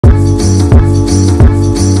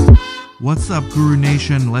What's up, Guru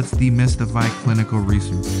Nation? Let's demystify clinical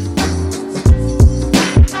research.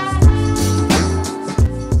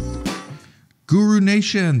 Guru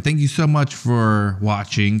Nation, thank you so much for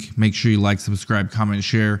watching. Make sure you like, subscribe, comment,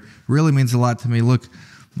 share. Really means a lot to me. Look,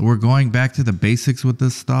 we're going back to the basics with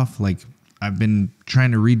this stuff. Like, I've been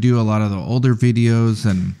trying to redo a lot of the older videos,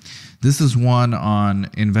 and this is one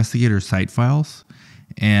on Investigator site files.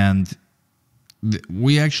 And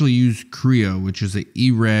we actually use Creo, which is an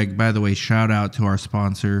e-reg. By the way, shout out to our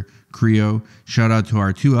sponsor, Creo. Shout out to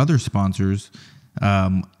our two other sponsors,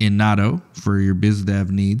 Inato for your biz dev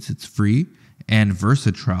needs. It's free. And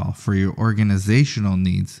Versatile for your organizational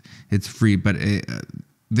needs. It's free. But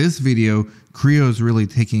this video, Creo is really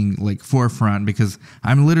taking like forefront because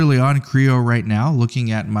I'm literally on Creo right now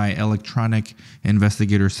looking at my electronic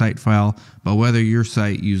Investigator site file. But whether your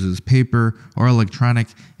site uses paper or electronic,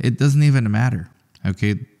 it doesn't even matter.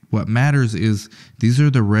 Okay, what matters is these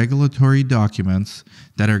are the regulatory documents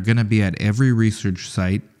that are going to be at every research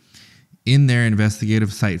site in their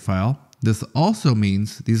investigative site file. This also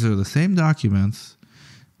means these are the same documents,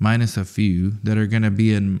 minus a few, that are going to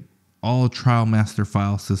be in all trial master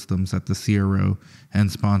file systems at the CRO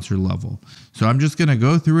and sponsor level. So I'm just going to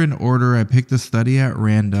go through in order. I picked a study at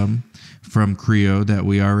random from Creo that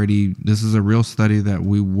we already, this is a real study that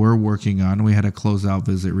we were working on. We had a closeout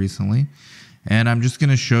visit recently. And I'm just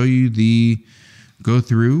going to show you go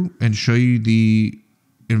through and show you the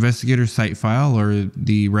Investigator site file, or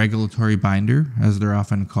the regulatory binder as they're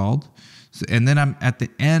often called. So, and then at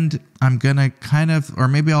the end, I'm going to kind of, or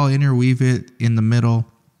maybe I'll interweave it in the middle,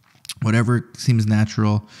 whatever seems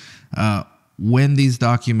natural, when these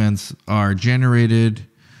documents are generated,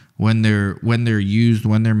 when they're used,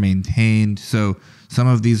 when they're maintained. So some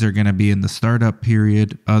of these are going to be in the startup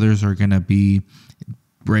period. Others are going to be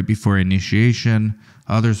right before initiation.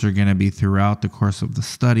 Others are going to be throughout the course of the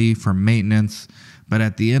study for maintenance. But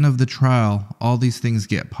at the end of the trial, all these things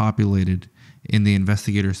get populated in the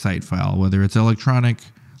Investigator site file, whether it's electronic,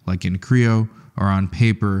 like in Creo, or on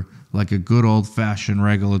paper, like a good old-fashioned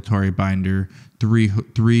regulatory binder,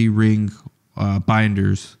 three ring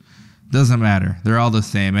binders. Doesn't matter. They're all the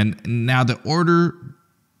same. And now the order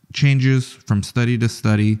changes from study to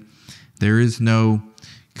study. There is no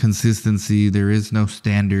consistency. There is no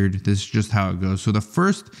standard. This is just how it goes. So the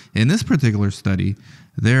first, in this particular study,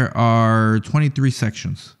 there are 23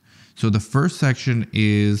 sections. So the first section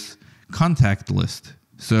is contact list.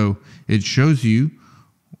 So it shows you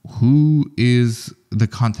who is the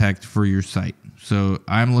contact for your site. So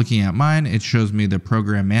I'm looking at mine. It shows me the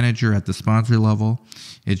program manager at the sponsor level.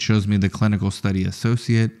 It shows me the clinical study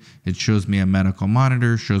associate. It shows me a medical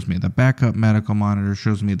monitor, shows me the backup medical monitor,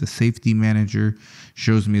 shows me the safety manager,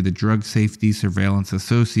 shows me the drug safety surveillance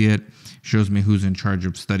associate, shows me who's in charge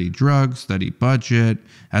of study drugs, study budget.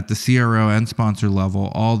 At the CRO and sponsor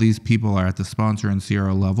level, all these people are at the sponsor and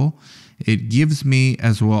CRO level. It gives me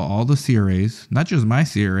as well all the CRAs, not just my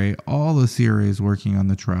CRA, all the CRAs working on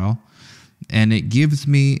the trial. And it gives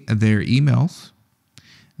me their emails,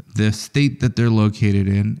 the state that they're located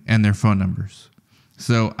in, and their phone numbers.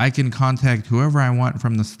 So I can contact whoever I want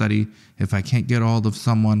from the study. If I can't get a hold of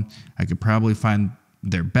someone, I could probably find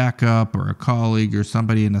their backup or a colleague or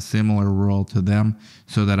somebody in a similar role to them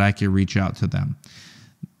so that I can reach out to them.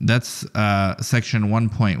 That's section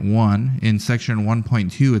 1.1. In section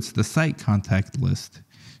 1.2, it's the site contact list.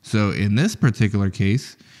 So in this particular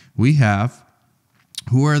case, we have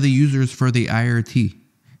who are the users for the IRT,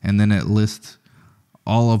 and then it lists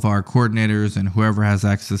all of our coordinators and whoever has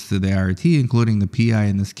access to the IRT, including the PI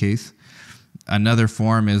in this case. Another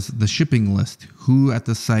form is the shipping list. Who at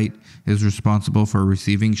the site is responsible for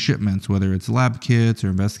receiving shipments, whether it's lab kits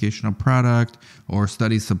or investigational product or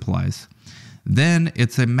study supplies. Then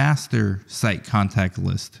it's a master site contact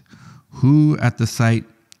list. Who at the site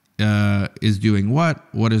is doing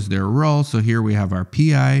what is their role. So here we have our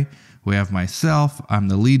PI, we have myself, I'm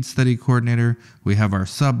the lead study coordinator, we have our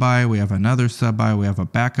sub-I, we have another sub-I, we have a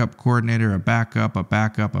backup coordinator, a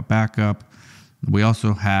backup. We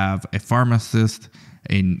also have a pharmacist,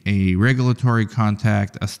 a regulatory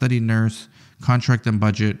contact, a study nurse, contract and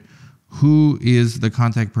budget. Who is the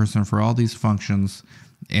contact person for all these functions,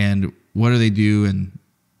 and what do they do, and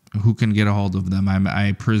who can get a hold of them?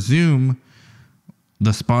 I presume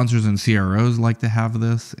the sponsors and CROs like to have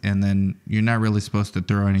this, and then you're not really supposed to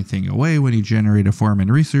throw anything away when you generate a form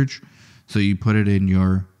in research. So you put it in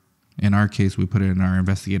our case, we put it in our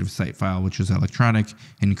investigative site file, which is electronic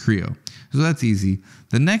in Creo. So that's easy.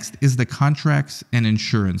 The next is the contracts and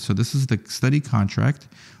insurance. So this is the study contract.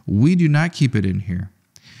 We do not keep it in here.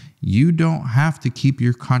 You don't have to keep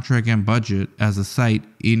your contract and budget as a site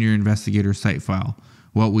in your investigator site file.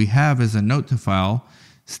 What we have is a note to file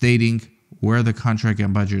stating where the contract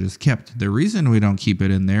and budget is kept. The reason we don't keep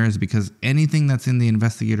it in there is because anything that's in the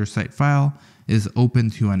investigator site file is open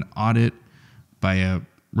to an audit by a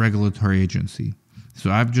regulatory agency. So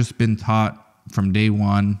I've just been taught from day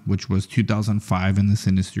one, which was 2005 in this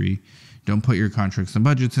industry, don't put your contracts and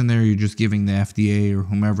budgets in there. You're just giving the FDA or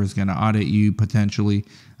whomever is going to audit you potentially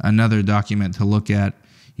another document to look at.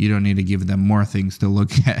 You don't need to give them more things to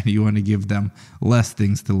look at. You want to give them less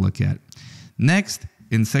things to look at. Next,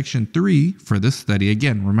 in section 3 for this study,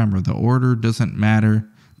 again, remember the order doesn't matter,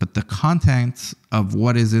 but the contents of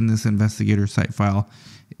what is in this investigator site file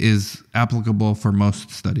is applicable for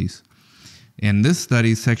most studies. In this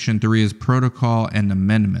study, section 3 is protocol and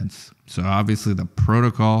amendments. So obviously the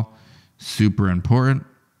protocol, super important,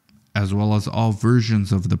 as well as all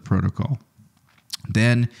versions of the protocol.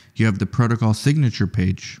 Then you have the protocol signature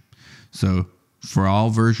page. So for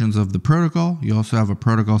all versions of the protocol, you also have a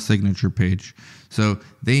protocol signature page. So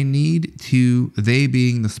they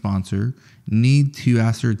being the sponsor, need to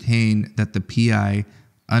ascertain that the PI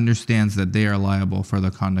understands that they are liable for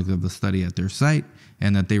the conduct of the study at their site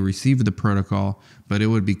and that they received the protocol, but it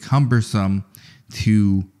would be cumbersome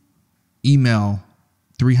to email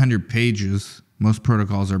 300 pages. Most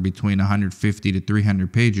protocols are between 150 to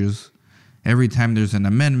 300 pages. Every time there's an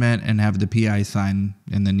amendment and have the PI sign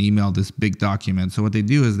and then email this big document. So what they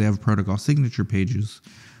do is they have protocol signature pages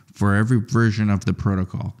for every version of the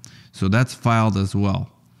protocol. So that's filed as well.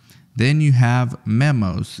 Then you have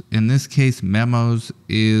memos. In this case, memos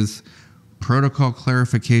is protocol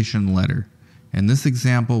clarification letter. In this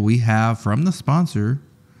example, we have from the sponsor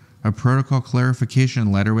a protocol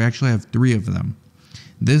clarification letter. We actually have 3 of them.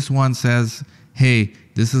 This one says, hey,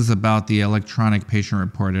 this is about the electronic patient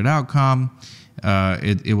reported outcome.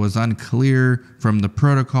 It was unclear from the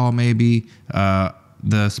protocol maybe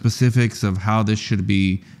the specifics of how this should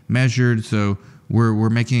be measured. So we're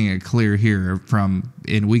making it clear here. From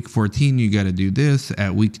in week 14, you got to do this.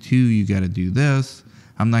 At week 2, you got to do this.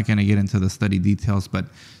 I'm not going to get into the study details, but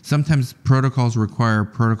sometimes protocols require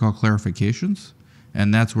protocol clarifications,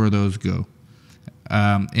 and that's where those go.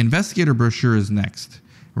 Investigator brochure is next.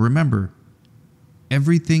 Remember,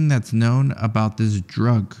 everything that's known about this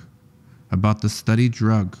drug, about the study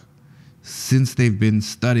drug, since they've been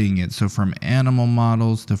studying it, so from animal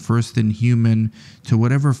models to first in human to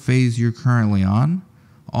whatever phase you're currently on,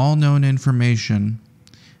 all known information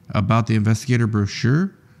about the investigator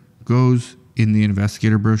brochure goes in the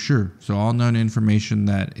investigator brochure. So all known information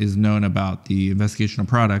that is known about the investigational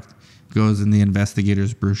product goes in the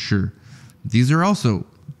investigator's brochure. These are also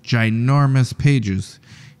ginormous pages.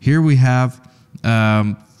 Here we have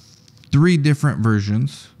 4 different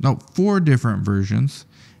versions.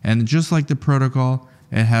 And just like the protocol,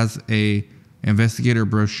 it has a investigator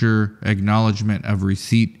brochure acknowledgement of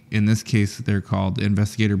receipt. In this case, they're called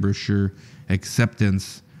investigator brochure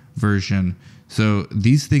acceptance version. So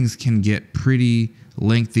these things can get pretty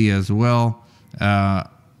lengthy as well.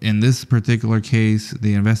 In this particular case,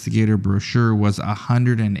 the investigator brochure was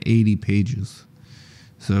 180 pages.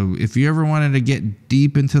 So if you ever wanted to get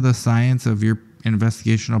deep into the science of your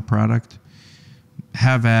investigational product,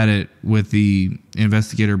 have at it with the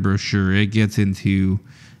investigator brochure. It gets into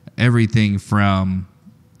everything from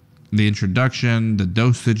the introduction, the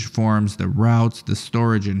dosage forms, the routes, the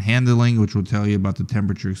storage and handling, which will tell you about the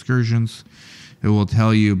temperature excursions. It will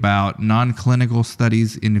tell you about non-clinical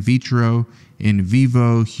studies, in vitro, in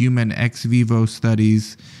vivo, human ex vivo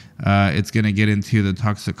studies. It's going to get into the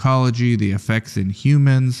toxicology, the effects in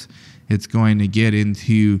humans. It's going to get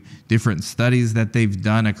into different studies that they've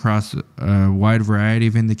done across a wide variety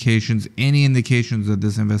of indications. Any indications that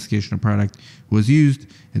this investigational product was used,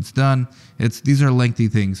 it's done. These are lengthy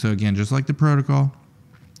things. So again, just like the protocol,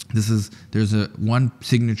 there's one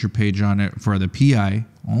signature page on it for the PI,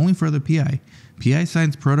 only for the PI. PI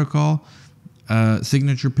signs protocol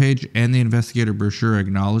signature page and the investigator brochure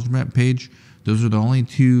acknowledgement page. Those are the only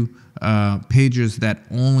 2 pages that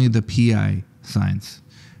only the PI signs.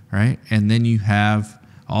 Right? And then you have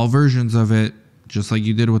all versions of it, just like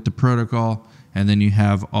you did with the protocol. And then you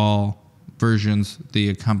have all versions, the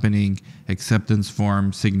accompanying acceptance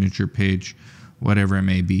form, signature page, whatever it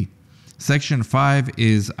may be. Section 5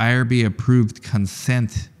 is IRB approved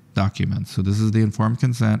consent documents. So this is the informed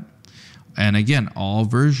consent. And again, all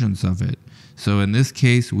versions of it. So in this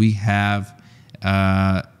case, we have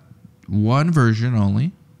 1 version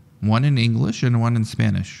only, 1 in English and 1 in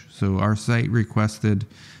Spanish. So our site requested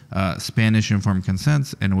Spanish informed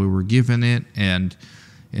consents, and we were given it. And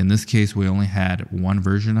in this case, we only had 1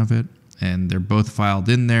 version of it, and they're both filed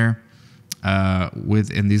in there.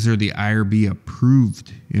 And these are the IRB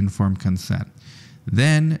approved informed consent.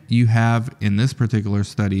 Then you have, in this particular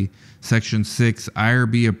study, Section 6,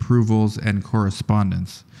 IRB approvals and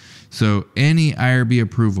correspondence. So any IRB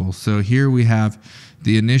approval. So here we have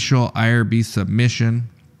the initial IRB submission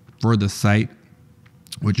for the site,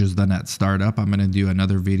 which is done at startup. I'm going to do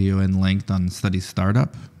another video in length on study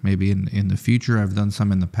startup, maybe in the future. I've done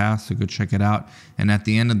some in the past, so go check it out. And at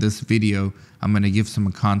the end of this video, I'm going to give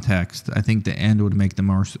some context. I think the end would make the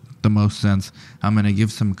most sense. I'm going to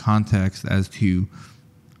give some context as to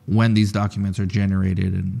when these documents are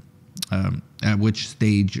generated and at which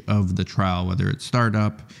stage of the trial, whether it's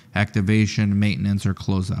startup, activation, maintenance, or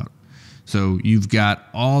closeout. So you've got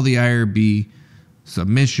all the IRB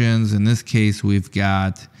submissions. In this case, we've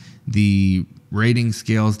got the rating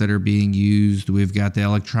scales that are being used. We've got the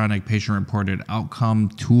electronic patient-reported outcome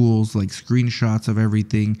tools, like screenshots of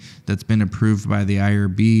everything that's been approved by the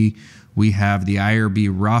IRB. We have the IRB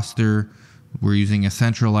roster. We're using a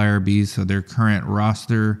central IRB, so their current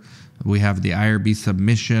roster. We have the IRB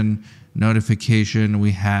submission notification.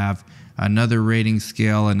 We have another rating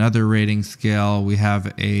scale, We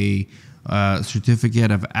have a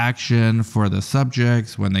certificate of action for the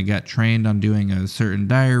subjects when they get trained on doing a certain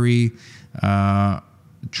diary,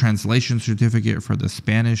 translation certificate for the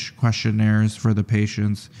Spanish questionnaires for the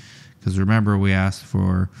patients, because remember we asked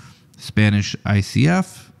for Spanish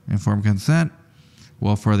ICF, informed consent.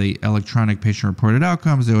 Well, for the electronic patient-reported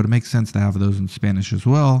outcomes, it would make sense to have those in Spanish as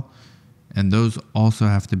well, and those also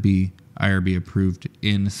have to be IRB approved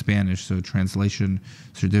in Spanish, so translation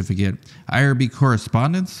certificate. IRB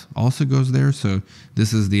correspondence also goes there, so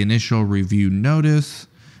this is the initial review notice.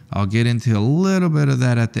 I'll get into a little bit of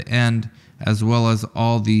that at the end, as well as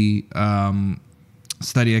all the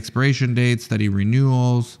study expiration dates, study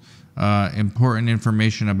renewals, important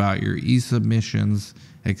information about your e-submissions,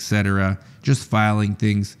 etc. Just filing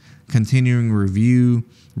things, continuing review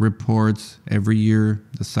reports. Every year,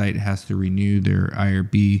 the site has to renew their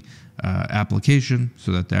IRB application,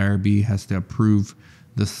 so that the IRB has to approve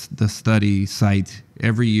the study site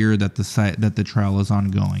every year that the trial is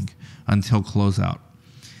ongoing until closeout.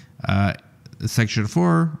 Section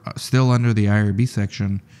 4, still under the IRB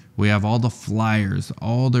section, we have all the flyers,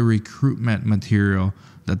 all the recruitment material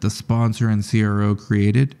that the sponsor and CRO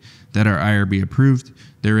created that are IRB approved.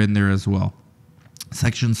 They're in there as well.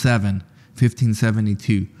 Section 7,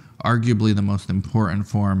 1572, arguably the most important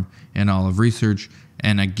form in all of research.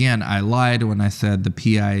 And again, I lied when I said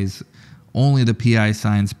only the PI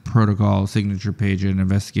signs protocol signature page and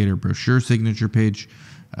investigator brochure signature page,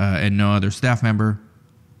 and no other staff member.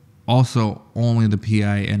 Also, only the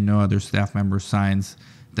PI and no other staff member signs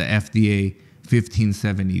the FDA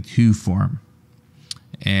 1572 form.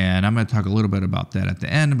 And I'm going to talk a little bit about that at the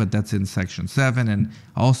end, but that's in Section 7, and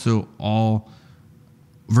also all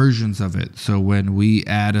versions of it. So when we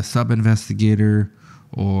add a sub-investigator,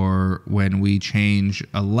 or when we change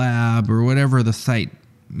a lab, or whatever, the site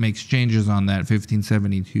makes changes on that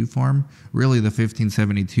 1572 form, really the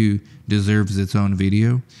 1572 deserves its own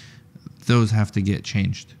video. Those have to get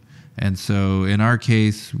changed. And so in our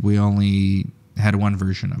case, we only had one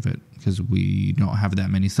version of it because we don't have that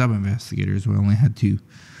many sub-investigators. We only had 2.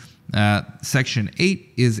 Section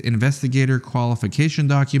 8 is investigator qualification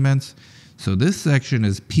documents. So this section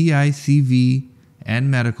is PI, CV, and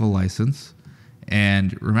medical license.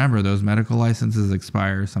 And remember, those medical licenses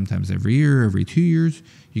expire sometimes every year, every 2 years.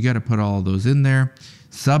 You got to put all of those in there.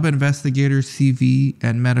 Sub-investigator CV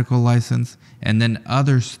and medical license, and then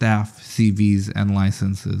other staff CVs and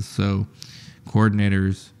licenses. So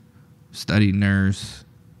coordinators, study nurse,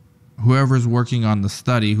 whoever's working on the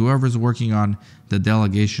study, whoever's working on the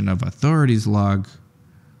delegation of authorities log,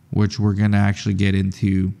 which we're going to actually get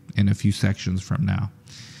into in a few sections from now.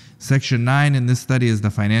 Section 9 in this study is the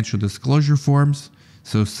financial disclosure forms.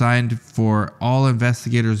 So signed for all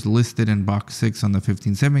investigators listed in box 6 on the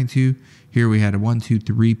 1572. Here we had 1, 2,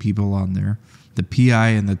 3 people on there, the PI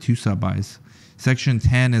and the 2 sub-Is. Section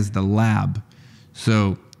 10 is the lab.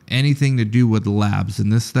 So anything to do with labs. In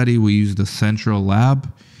this study, we used the central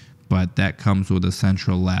lab, but that comes with a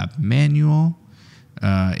central lab manual.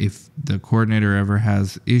 If the coordinator ever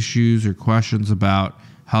has issues or questions about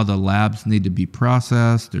how the labs need to be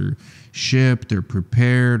processed or shipped or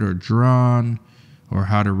prepared or drawn, or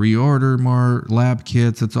how to reorder more lab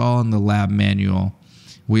kits, it's all in the lab manual.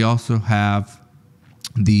 We also have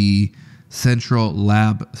the central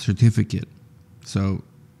lab certificate. So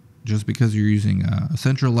just because you're using a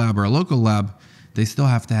central lab or a local lab, they still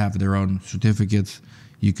have to have their own certificates.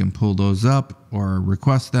 You can pull those up or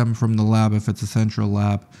request them from the lab if it's a central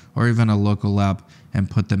lab or even a local lab and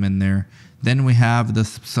put them in there. Then we have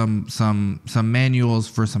some manuals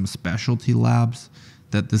for some specialty labs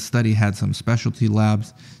that this study had some specialty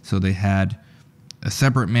labs, so they had a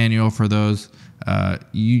separate manual for those.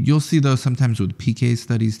 You'll see those sometimes with PK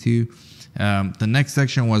studies too. The next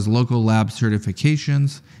section was local lab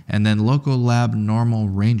certifications, and then local lab normal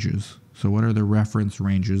ranges. So what are the reference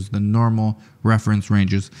ranges? The normal reference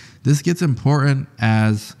ranges. This gets important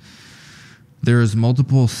as there's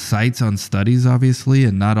multiple sites on studies, obviously,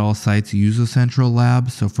 and not all sites use a central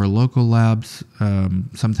lab. So for local labs,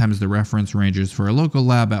 sometimes the reference ranges for a local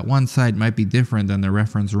lab at one site might be different than the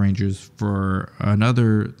reference ranges for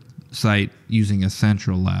another site using a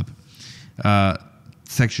central lab.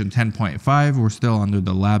 Section 10.5, we're still under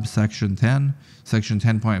the lab section 10. Section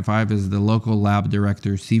 10.5 is the local lab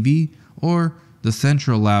director CV or the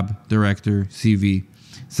central lab director CV.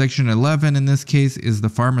 Section 11 in this case is the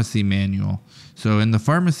pharmacy manual. So in the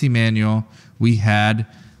pharmacy manual, we had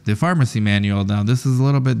the pharmacy manual. Now this is a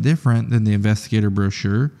little bit different than the investigator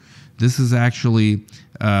brochure. This is actually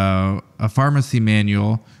a pharmacy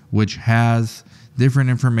manual which has different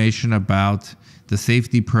information about the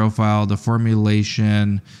safety profile, the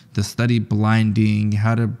formulation, the study blinding,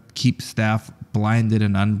 how to keep staff blinded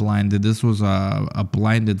and unblinded. This was a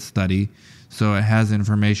blinded study, so it has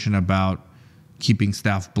information about keeping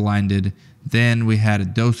staff blinded. Then we had a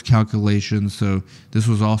dose calculation, so this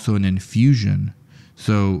was also an infusion.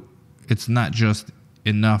 So it's not just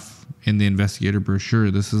enough in the investigator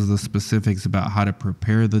brochure. This is the specifics about how to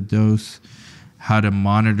prepare the dose, how to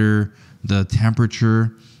monitor the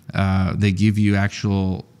temperature. They give you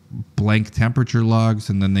actual blank temperature logs,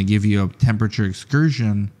 and then they give you a temperature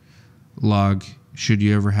excursion log should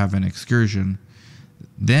you ever have an excursion.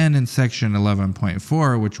 Then in section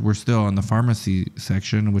 11.4, which we're still in the pharmacy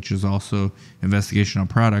section, which is also investigational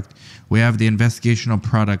product, we have the investigational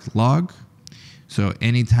product log. So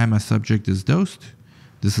anytime a subject is dosed,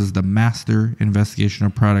 this is the master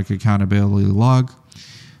investigational product accountability log.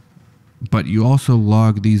 But you also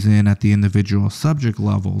log these in at the individual subject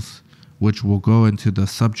levels, which will go into the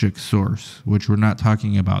subject source, which we're not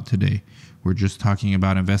talking about today. We're just talking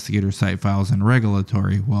about investigator site files and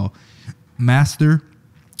regulatory. Well, master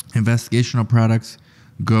investigational products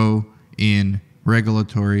go in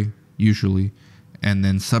regulatory usually, and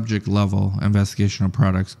then subject level investigational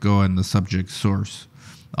products go in the subject source.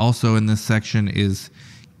 Also in this section is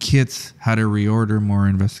kits, how to reorder more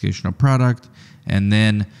investigational product, and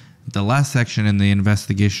then the last section in the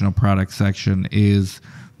investigational product section is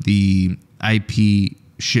the IP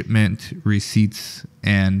shipment receipts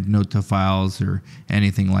and note to files or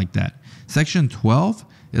anything like that. Section 12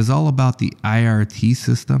 is all about the IRT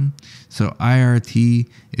system. So IRT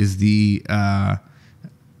is the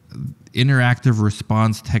interactive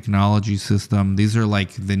response technology system. These are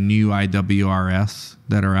like the new IWRS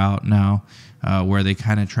that are out now, where they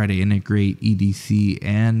kind of try to integrate EDC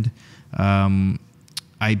and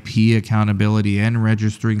IP accountability and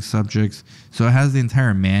registering subjects. So it has the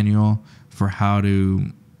entire manual for how to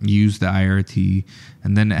use the IRT,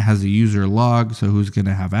 and then it has a user log, so who's going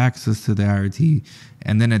to have access to the IRT,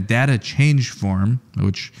 and then a data change form,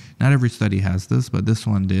 which not every study has this, but this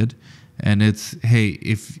one did. And it's, hey,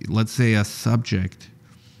 if let's say a subject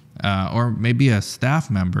or maybe a staff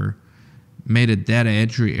member made a data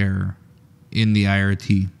entry error in the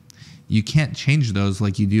IRT, you can't change those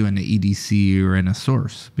like you do in an EDC or in a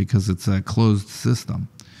source because it's a closed system.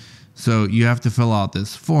 So you have to fill out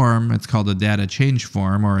this form. It's called a data change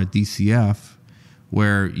form or a DCF,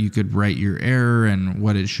 where you could write your error and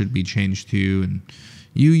what it should be changed to. And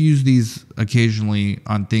you use these occasionally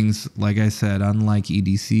on things, like I said, unlike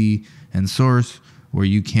EDC and source, where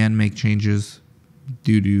you can make changes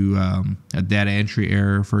due to a data entry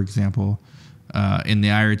error, for example. In the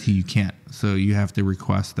IRT, you can't. So you have to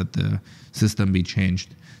request that the system be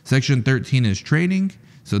changed. Section 13 is training.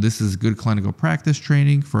 So this is good clinical practice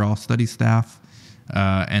training for all study staff.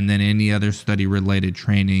 And then any other study-related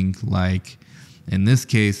training, like in this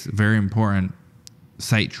case, very important,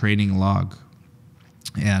 site training log.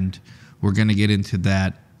 And we're going to get into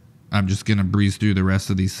that. I'm just going to breeze through the rest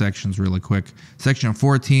of these sections really quick. Section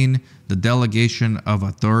 14, the delegation of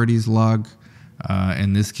authorities log.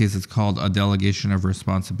 In this case, it's called a delegation of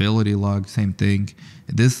responsibility log, same thing.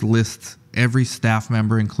 This lists every staff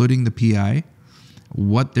member, including the PI,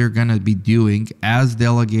 what they're going to be doing as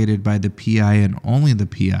delegated by the PI and only the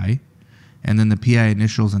PI, and then the PI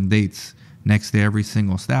initials and dates next to every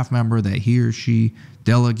single staff member that he or she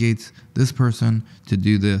delegates this person to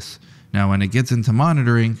do this. Now, when it gets into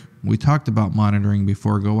monitoring, we talked about monitoring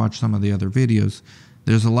before. Go watch some of the other videos.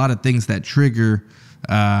 There's a lot of things that trigger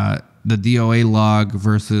the DOA log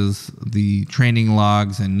versus the training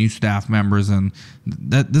logs and new staff members, and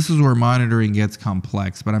this is where monitoring gets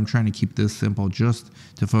complex, but I'm trying to keep this simple just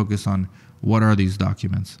to focus on what are these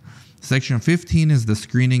documents. Section 15 is the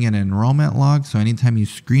screening and enrollment log. So anytime you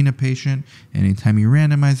screen a patient, anytime you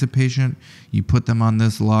randomize a patient, you put them on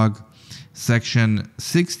this log. Section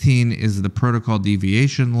 16 is the protocol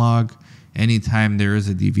deviation log. Anytime there is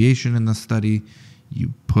a deviation in the study,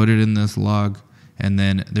 you put it in this log. And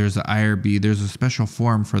then there's an IRB. There's a special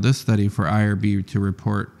form for this study for IRB to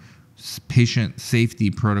report patient safety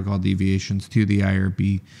protocol deviations to the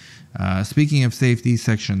IRB. Speaking of safety,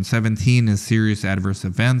 section 17 is serious adverse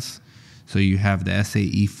events. So you have the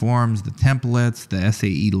SAE forms, the templates, the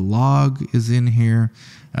SAE log is in here.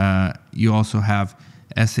 You also have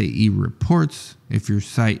SAE reports if your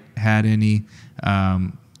site had any.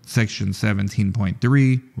 Section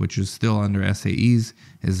 17.3, which is still under SAEs,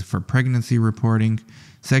 is for pregnancy reporting.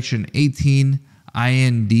 Section 18,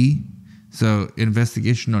 IND, so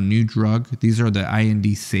investigational new drug. These are the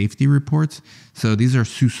IND safety reports. So these are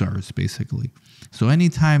SUSARs, basically. So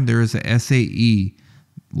anytime there is a SAE,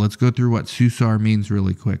 let's go through what SUSAR means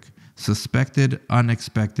really quick. Suspected,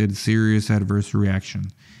 unexpected, serious adverse reaction.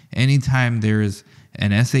 Anytime there is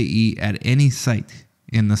an SAE at any site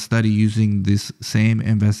in the study using this same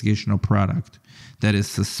investigational product that is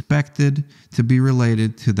suspected to be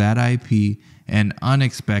related to that IP, and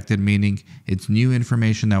unexpected, meaning it's new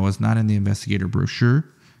information that was not in the investigator brochure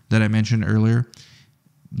that I mentioned earlier,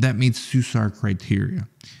 that meets SUSAR criteria.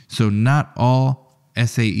 So not all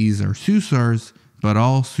SAEs are SUSARs, but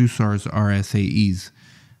all SUSARs are SAEs.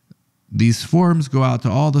 These forms go out to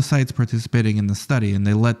all the sites participating in the study, and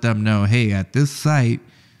they let them know, hey, at this site,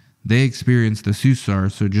 they experienced the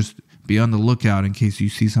SUSAR, so just be on the lookout in case you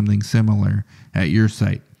see something similar at your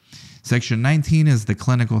site. Section 19 is the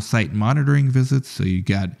clinical site monitoring visits. So you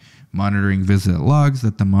got monitoring visit logs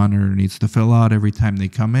that the monitor needs to fill out every time they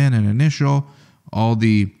come in and initial. All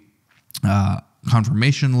the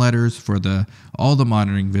confirmation letters for all the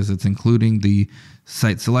monitoring visits, including the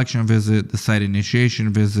site selection visit, the site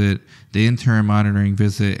initiation visit, the interim monitoring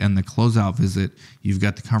visit, and the closeout visit. You've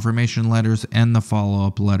got the confirmation letters and the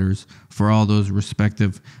follow-up letters for all those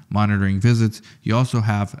respective monitoring visits. You also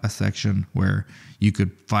have a section where you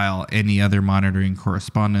could file any other monitoring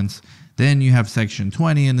correspondence. Then you have section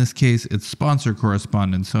 20. In this case, it's sponsor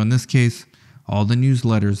correspondence. So in this case, all the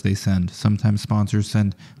newsletters they send. Sometimes sponsors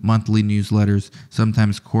send monthly newsletters,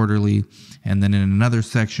 sometimes quarterly. And then in another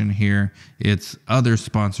section here, it's other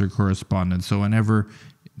sponsor correspondence. So whenever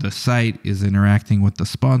the site is interacting with the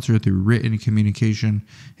sponsor through written communication,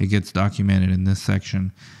 it gets documented in this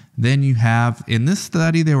section. Then you have, in this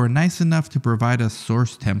study, they were nice enough to provide us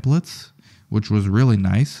source templates, which was really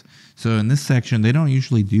nice. So in this section, they don't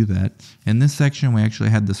usually do that. In this section, we actually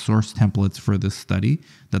had the source templates for this study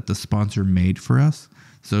that the sponsor made for us.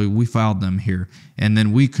 So we filed them here. And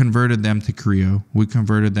then we converted them to Creo. We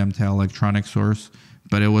converted them to electronic source,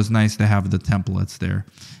 but it was nice to have the templates there.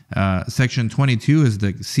 Section 22 is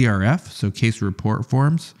the CRF, so case report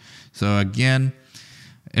forms. So again,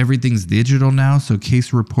 everything's digital now. So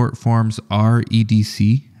case report forms are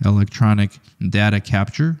EDC, electronic data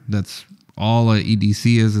capture. That's all a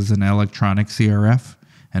EDC is an electronic CRF,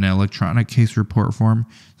 an electronic case report form.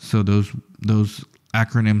 So those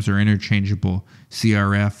acronyms are interchangeable.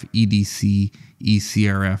 CRF, EDC,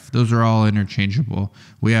 eCRF. Those are all interchangeable.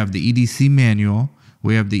 We have the EDC manual.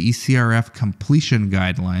 We have the eCRF completion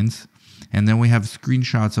guidelines. And then we have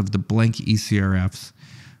screenshots of the blank eCRFs.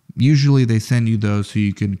 Usually they send you those so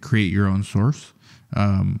you can create your own source.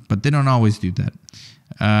 But they don't always do that.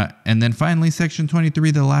 And then finally, section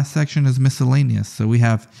 23, the last section is miscellaneous. So we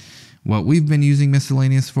have what we've been using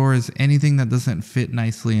miscellaneous for is anything that doesn't fit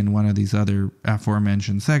nicely in one of these other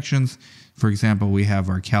aforementioned sections. For example, we have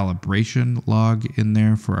our calibration log in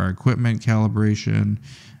there for our equipment calibration.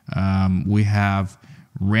 We have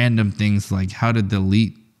random things like how to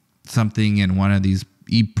delete something in one of these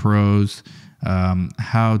ePros,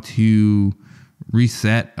 how to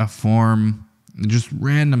reset a form. Just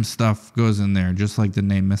random stuff goes in there, just like the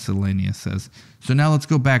name miscellaneous says. So now let's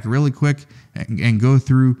go back really quick and go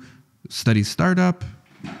through study startup,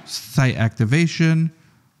 site activation,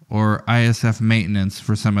 or ISF maintenance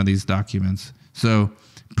for some of these documents. So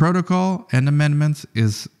protocol and amendments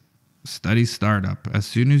is study startup. As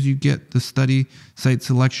soon as you get the study site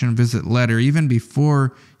selection visit letter, even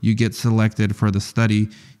before you get selected for the study,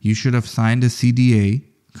 you should have signed a CDA,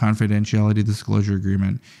 confidentiality disclosure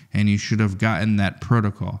agreement, and you should have gotten that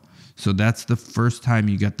protocol. So that's the first time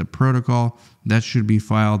you get the protocol. That should be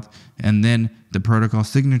filed. And then the protocol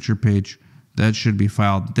signature page, that should be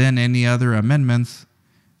filed. Then any other amendments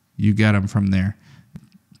you get them from there.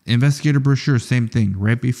 Investigator brochure, same thing,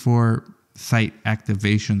 right before site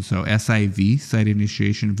activation. So SIV, site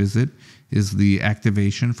initiation visit, is the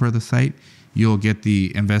activation for the site. You'll get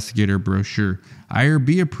the investigator brochure.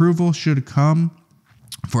 IRB approval should come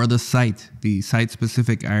for the site. The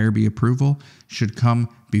site-specific IRB approval should come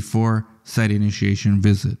before site initiation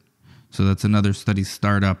visit. So that's another study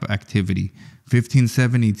startup activity.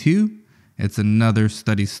 1572, it's another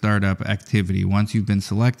study startup activity. Once you've been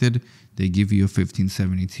selected, they give you a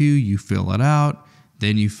 1572, you fill it out,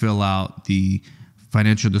 then you fill out the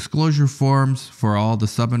financial disclosure forms for all the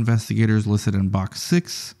sub-investigators listed in box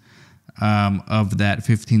 6 of that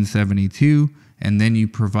 1572, and then you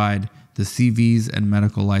provide the CVs and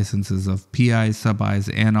medical licenses of PIs, sub-Is,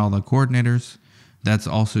 and all the coordinators. That's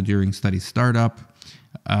also during study startup.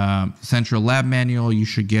 Central lab manual, you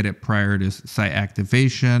should get it prior to site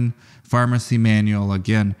activation. Pharmacy manual,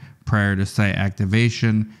 again, prior to site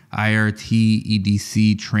activation. IRT,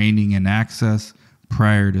 EDC training and access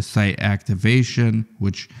prior to site activation,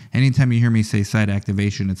 which anytime you hear me say site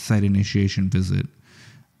activation, it's site initiation visit.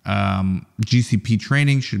 GCP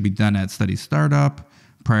training should be done at study startup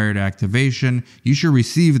prior to activation. You should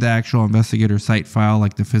receive the actual investigator site file,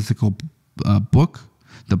 like the physical book,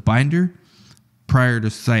 the binder, prior to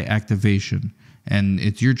site activation. And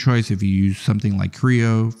it's your choice if you use something like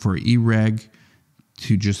Creo for eReg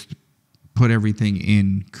to just put everything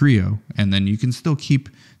in Creo, and then you can still keep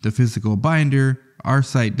the physical binder. Our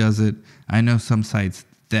site does it. I know some sites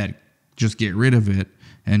that just get rid of it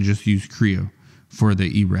and just use Creo for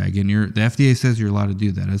the eReg, and the FDA says you're allowed to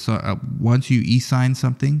do that. So once you e-sign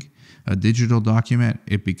something, a digital document,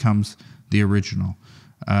 it becomes the original.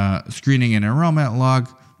 Screening and enrollment log,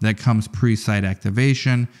 that comes pre-site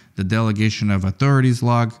activation. The delegation of authorities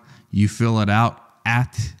log, you fill it out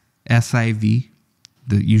at SIV.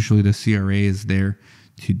 Usually the CRA is there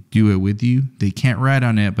to do it with you. They can't write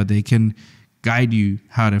on it, but they can guide you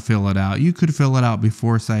how to fill it out. You could fill it out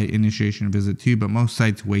before site initiation visit too, but most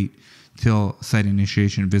sites wait till site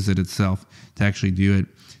initiation visit itself to actually do it.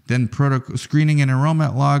 Then screening and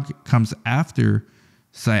enrollment log comes after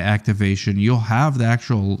site activation. You'll have the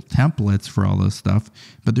actual templates for all this stuff,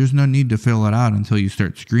 but there's no need to fill it out until you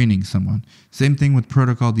start screening someone. Same thing with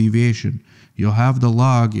protocol deviation. You'll have the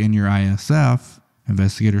log in your ISF,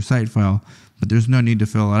 investigator site file, but there's no need to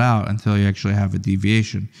fill it out until you actually have a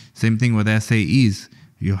deviation. Same thing with SAEs.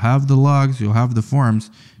 You'll have the logs, you'll have the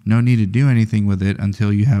forms, no need to do anything with it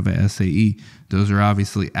until you have a SAE. Those are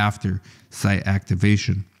obviously after site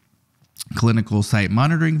activation. Clinical site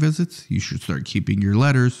monitoring visits, you should start keeping your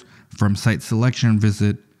letters from site selection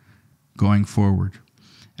visit going forward.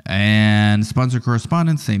 And sponsor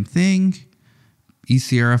correspondence, same thing.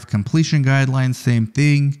 ECRF completion guidelines, same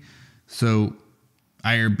thing. So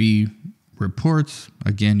IRB reports,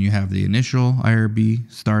 again, you have the initial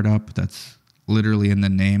IRB startup. That's literally in the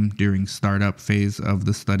name during startup phase of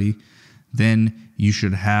the study. Then you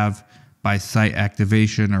should have, by site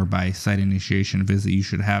activation or by site initiation visit, you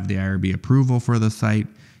should have the IRB approval for the site.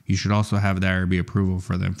 You should also have the IRB approval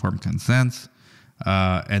for the informed consents.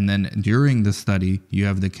 And then during the study, you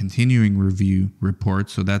have the continuing review report.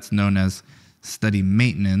 So that's known as study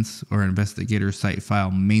maintenance or investigator site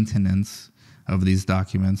file maintenance of these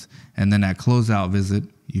documents. And then at closeout visit,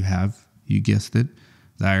 you guessed it,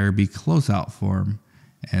 the IRB closeout form,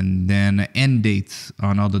 and then end dates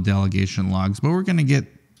on all the delegation logs. But we're going to get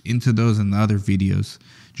into those in the other videos.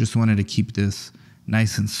 Just wanted to keep this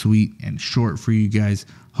nice and sweet and short for you guys.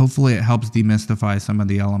 Hopefully it helps demystify some of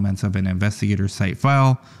the elements of an investigator site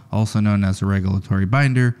file, also known as a regulatory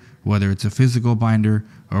binder, whether it's a physical binder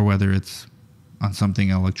or whether it's on something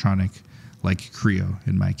electronic like Creo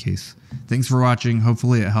in my case. Thanks for watching.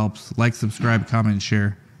 Hopefully it helps. Like, subscribe, comment,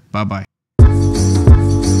 share. Bye-bye.